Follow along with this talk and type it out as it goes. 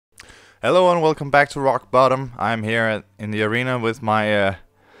Hello and welcome back to Rock Bottom. I'm here in the arena with my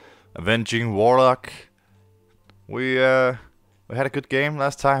avenging warlock. We had a good game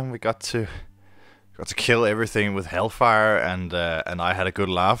last time. We got to kill everything with hellfire, and I had a good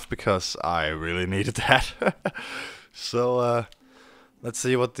laugh because I really needed that. So let's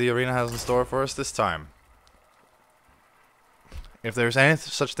see what the arena has in store for us this time. If there's any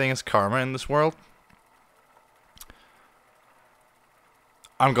such thing as karma in this world,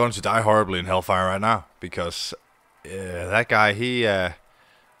 I'm going to die horribly in hellfire right now because that guy he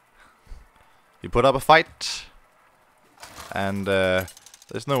put up a fight, and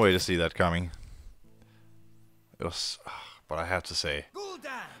there's no way to see that coming. It was, but I have to say,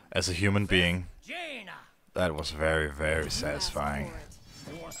 as a human being, that was very, very satisfying.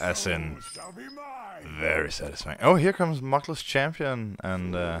 As in, very satisfying. Oh, here comes Muckler's champion,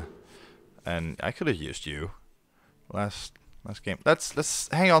 and I could have used you last game. Let's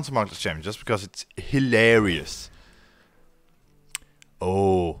hang on to Muckler's champion just because it's hilarious.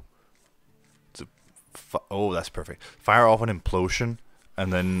 Oh, that's perfect. Fire off an implosion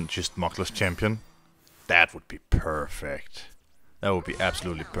and then just Muckler's champion. That would be perfect. That would be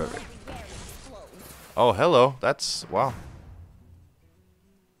absolutely perfect. Oh, hello. That's wow.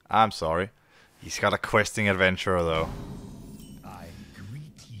 I'm sorry. He's got a questing adventurer though.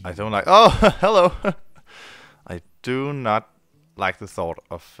 I don't like. Oh, hello. I do not like the thought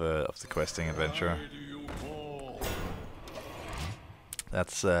of the questing adventurer.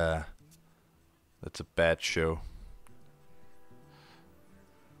 That's a bad show.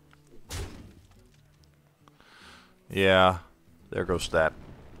 Yeah, there goes that.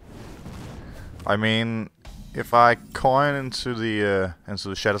 I mean, if I coin into the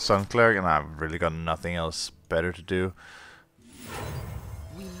Shadow Sun Cleric, and I've really got nothing else better to do,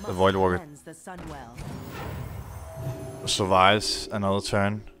 the Void Walker survives another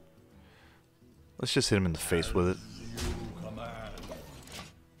turn. Let's just hit him in the face with it.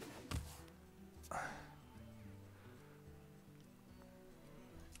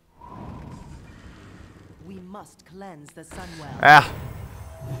 We must cleanse the Sunwell. Ah,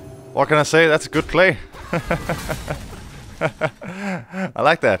 what can I say? That's a good play. I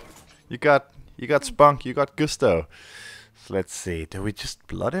like that. You got spunk. You got gusto. So let's see. Do we just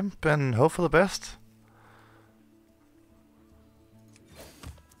blood imp and hope for the best?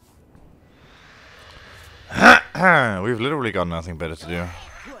 We've literally got nothing better to do.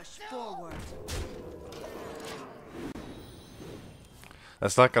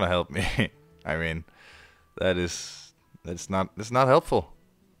 That's not gonna help me. I mean, that's not helpful.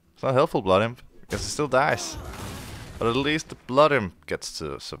 It's not helpful, blood imp, because it still dies. But at least the blood imp gets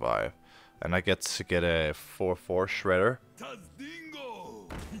to survive, and I get to get a 4/4 shredder.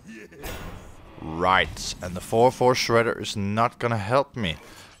 Right, and the 4/4 shredder is not gonna help me.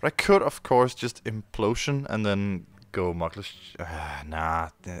 But I could, of course, just implosion and then go Muckler's. Nah,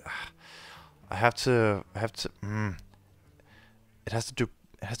 I have to. It has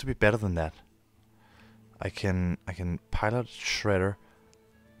to be better than that. I can pilot shredder,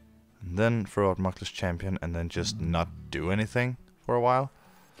 and then throw out Muckler's champion, and then just not do anything for a while.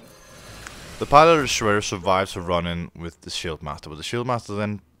 The piloted shredder survives a run-in with the shield master, but the shield master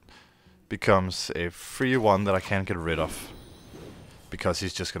then becomes a free one that I can't get rid of, because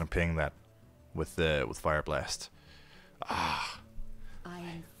he's just gonna ping that with fire blast. Ah. I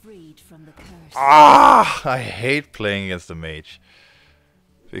am freed from the curse. Ah! I hate playing against the mage,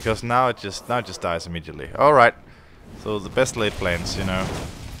 because now it just dies immediately. All right. So the best laid plans, you know.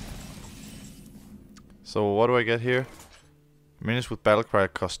 So what do I get here? Minions with battle cry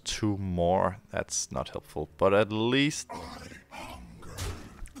cost 2 more. That's not helpful, but at least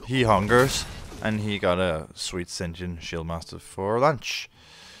he hungers, and he got a sweet Senjin Shieldmaster for lunch.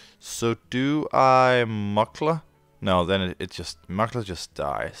 So do I Muckler? No, then it just Muckler just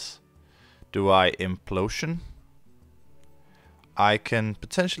dies. Do I implosion? I can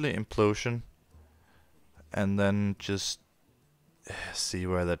potentially implosion, and then just see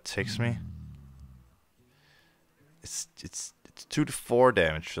where that takes me. It's 2 to 4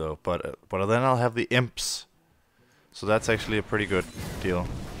 damage though, but then I'll have the imps, so that's actually a pretty good deal.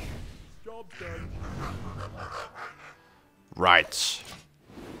 Right.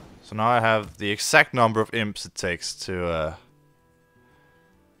 So now I have the exact number of imps it takes to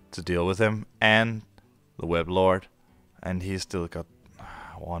deal with him, and the Web Lord, and he's still got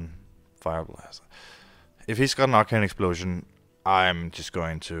 1 fire blast. If he's got an arcane explosion, I'm just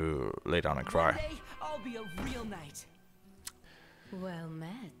going to lay down and cry. I'll be a real knight. Well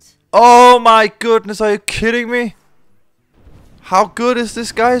met. Oh my goodness, are you kidding me? How good is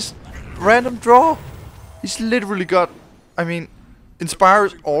this guy's random draw? He's literally got, I mean, Inspire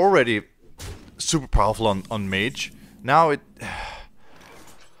is already super powerful on mage. Now it...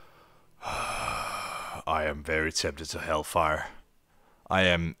 I am very tempted to Hellfire. I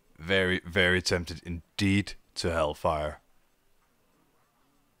am very, very tempted indeed to Hellfire.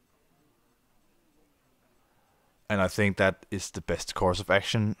 And I think that is the best course of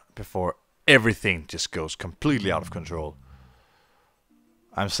action before everything just goes completely out of control.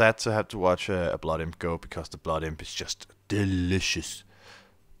 I'm sad to have to watch a Blood Imp go, because the Blood Imp is just delicious.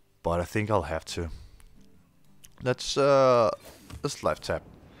 But I think I'll have to. Let's life tap.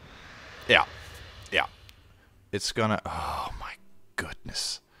 Yeah. Yeah. It's gonna... Oh my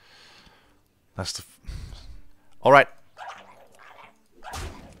goodness. That's the... Alright.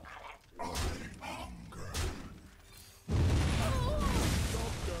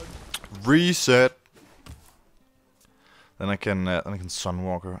 Reset. Then I can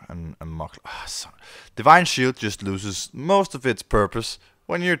Sunwalker and Muck. Divine Shield just loses most of its purpose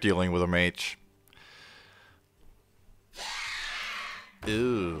when you're dealing with a mage.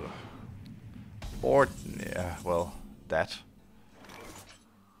 Ew. Or yeah, well, that.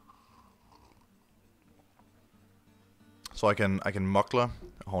 So I can Muckler,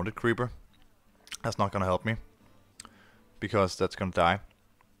 a Haunted Creeper. That's not gonna help me, because that's gonna die.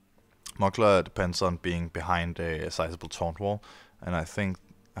 Muckler depends on being behind a sizable taunt wall, and I think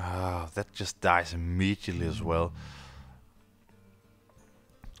that just dies immediately as well.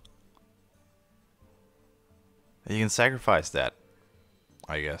 You can sacrifice that,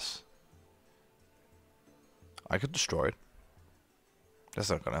 I guess. I could destroy it.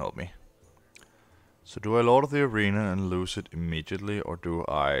 That's not gonna help me. So do I Lord of the Arena and lose it immediately, or do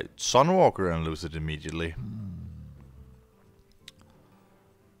I Sunwalker and lose it immediately?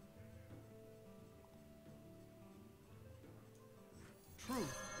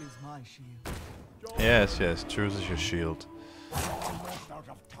 Truth is my shield. Yes, yes, truth is your shield.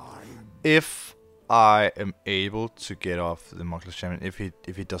 If I am able to get off the Muckler's Champion, if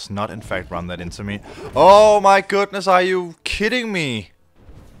he does not in fact run that into me. Oh my goodness, are you kidding me?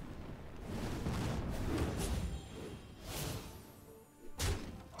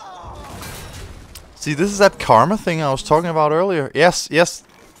 See, this is that karma thing I was talking about earlier. Yes, yes.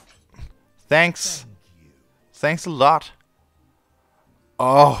 Thanks. Thanks a lot.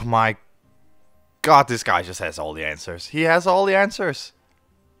 Oh my god, this guy just has all the answers. He has all the answers.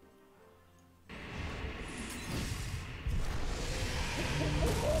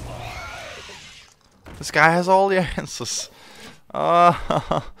 This guy has all the answers. Karma.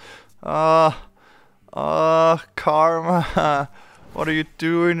 What are you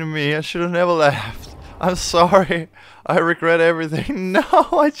doing to me? I should have never left. I'm sorry. I regret everything. No,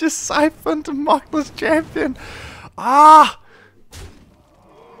 I just siphoned the Muckler's Champion. Ah!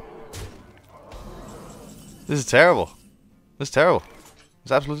 This is terrible. This is terrible.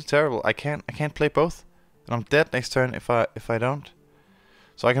 It's absolutely terrible. I can't play both. And I'm dead next turn if I don't.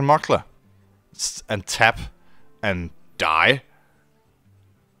 So I can Muckler and tap and die.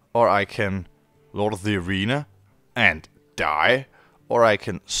 Or I can Lord of the Arena and die. Or I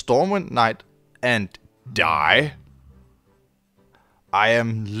can Stormwind Knight and die. I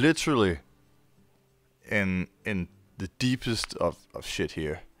am literally in the deepest of shit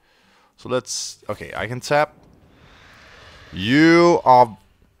here. So let's... Okay, I can tap. You are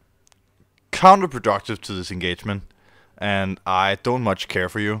counterproductive to this engagement, and I don't much care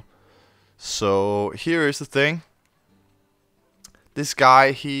for you. So here is the thing. This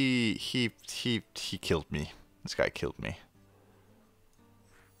guy, he killed me. This guy killed me.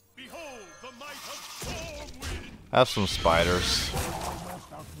 Have some spiders.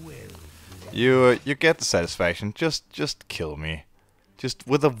 You get the satisfaction. Just kill me. Just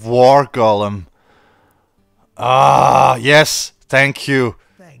with a war golem. Ah, yes. Thank you.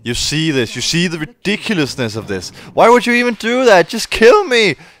 You see this. You see the ridiculousness of this. Why would you even do that? Just kill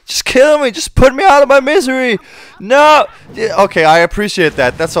me. Just kill me. Just put me out of my misery. No. Yeah, okay, I appreciate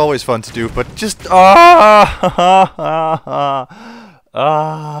that. That's always fun to do. But just...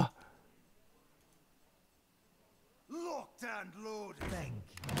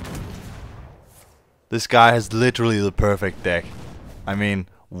 This guy has literally the perfect deck. I mean,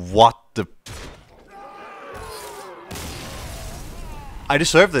 what the... I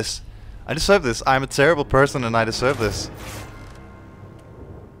deserve this. I deserve this. I'm a terrible person and I deserve this.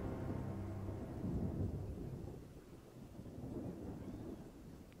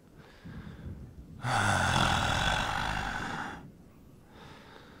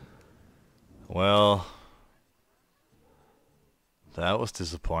 Well, that was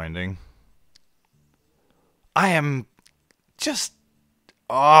disappointing. I am just...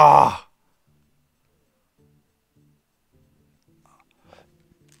 Ah.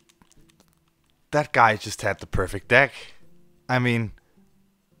 that guy just had the perfect deck. I mean,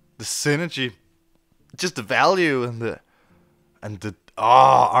 the synergy, just the value and the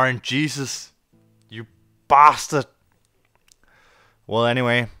RNGesus, you bastard. Well,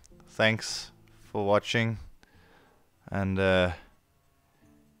 anyway, thanks for watching, and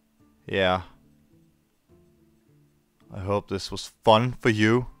yeah, I hope this was fun for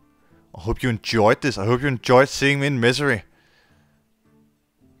you. I hope you enjoyed this. I hope you enjoyed seeing me in misery,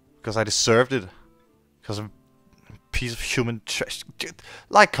 because I deserved it. Because I'm a piece of human trash.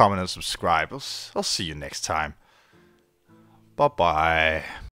 Like, comment, and subscribe. I'll see you next time. Bye bye.